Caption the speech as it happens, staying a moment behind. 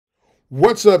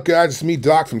What's up, guys? It's me,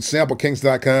 Doc, from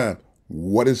SampleKings.com.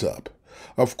 What is up?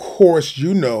 Of course,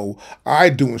 you know I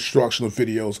do instructional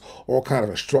videos, all kind of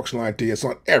instructional ideas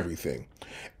on everything.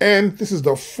 And this is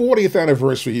the 40th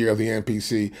anniversary year of the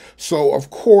MPC, so of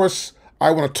course,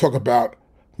 I want to talk about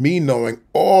me knowing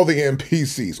all the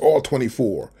MPCs, all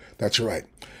 24. That's right.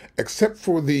 Except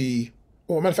for matter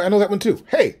of fact, I know that one too.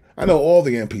 Hey, I know all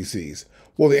the MPCs.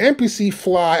 Well, the MPC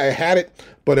Fly, I had it,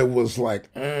 but it was like,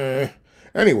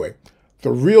 Anyway,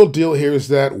 the real deal here is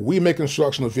that we make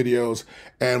instructional videos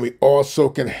and we also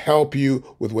can help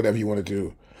you with whatever you want to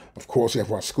do. Of course, we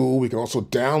have our school. We can also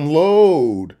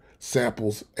download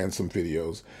samples and some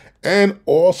videos. And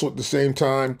also at the same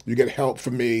time, you get help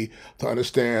from me to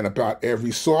understand about every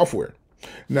software.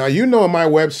 Now, you know on my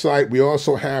website, we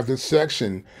also have this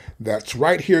section that's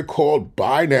right here called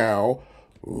Buy Now,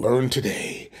 Learn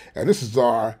Today. And this is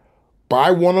our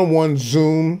one-on-one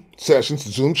Zoom sessions,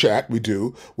 Zoom chat we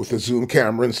do with the Zoom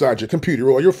camera inside your computer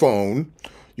or your phone.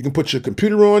 You can put your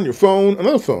computer on, your phone,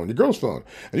 another phone, your girl's phone.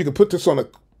 And you can put this on a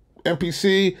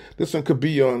MPC. This one could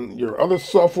be on your other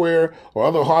software or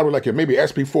other hardware like your maybe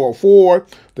SP404.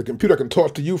 The computer can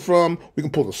talk to you from. We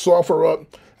can pull the software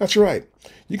up. That's right.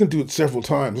 You can do it several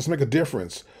times. Let's make a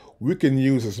difference. We can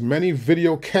use as many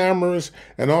video cameras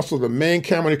and also the main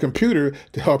camera on your computer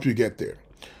to help you get there.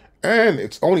 And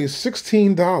it's only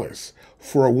 $16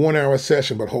 for a 1-hour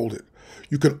session, but hold it.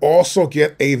 You can also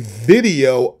get a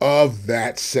video of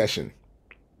that session.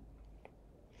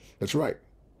 That's right.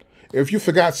 If you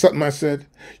forgot something I said,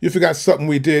 you forgot something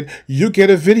we did, you get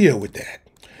a video with that.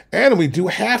 And we do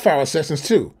half-hour sessions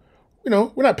too. You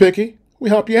know, we're not picky. We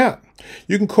help you out.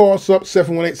 You can call us up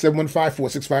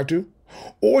 718-715-4652.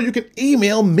 Or you can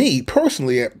email me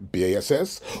personally at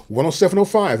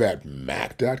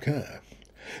bass10705@mac.com.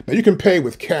 Now, you can pay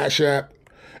with Cash App.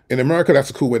 In America, that's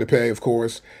a cool way to pay, of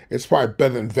course. It's probably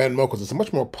better than Venmo because it's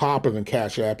much more popular than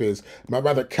Cash App is.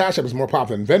 Rather, Cash App is more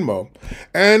popular than Venmo.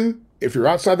 And if you're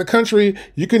outside the country,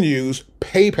 you can use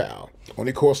PayPal.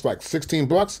 Only costs like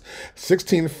 $16,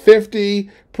 $16.50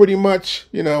 pretty much,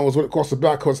 you know, is what it costs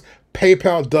about because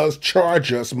PayPal does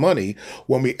charge us money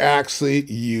when we actually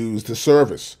use the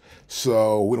service.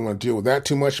 So we don't want to deal with that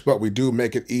too much, but we do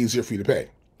make it easier for you to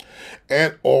pay.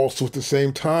 And also at the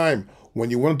same time, when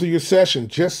you want to do your session,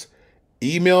 just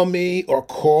email me or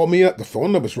call me up. The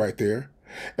phone number's right there.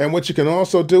 And what you can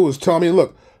also do is tell me,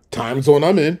 look, time zone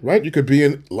I'm in, right? You could be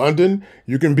in London,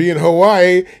 you can be in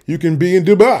Hawaii, you can be in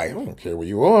Dubai. I don't care where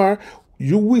you are.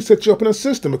 We set you up in a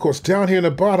system. Of course, down here in the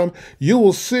bottom, you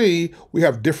will see we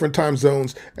have different time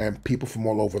zones and people from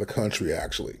all over the country,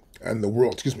 actually, and the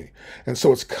world, excuse me. And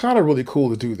so it's kind of really cool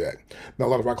to do that. Now, a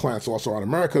lot of our clients also are in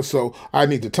America, so I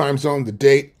need the time zone, the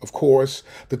date, of course,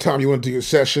 the time you want to do your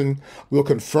session. We'll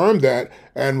confirm that,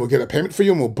 and we'll get a payment for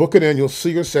you, and we'll book it in. You'll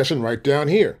see your session right down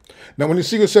here. Now, when you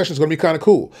see your session, it's going to be kind of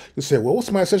cool. You'll say, well, what's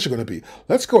my session going to be?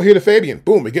 Let's go here to Fabian.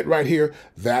 Boom, we get right here.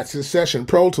 That's his session,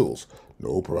 Pro Tools.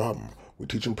 No problem. We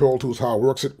teach him Pro Tools, how to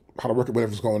work it,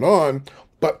 whatever's going on.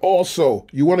 But also,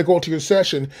 you want to go to your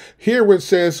session, here where it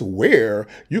says where,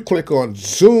 you click on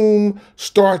Zoom,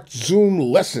 Start Zoom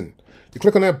Lesson. You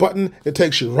click on that button, it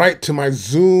takes you right to my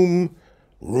Zoom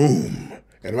room.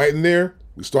 And right in there,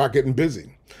 we start getting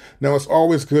busy. Now, it's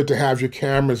always good to have your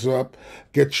cameras up,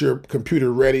 get your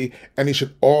computer ready, and you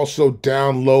should also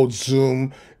download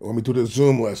Zoom when we do the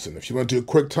Zoom lesson. If you want to do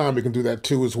QuickTime, we can do that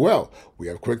too as well. We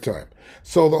have QuickTime.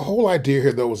 So the whole idea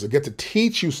here, though, is to get to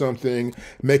teach you something,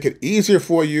 make it easier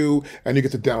for you, and you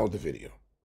get to download the video.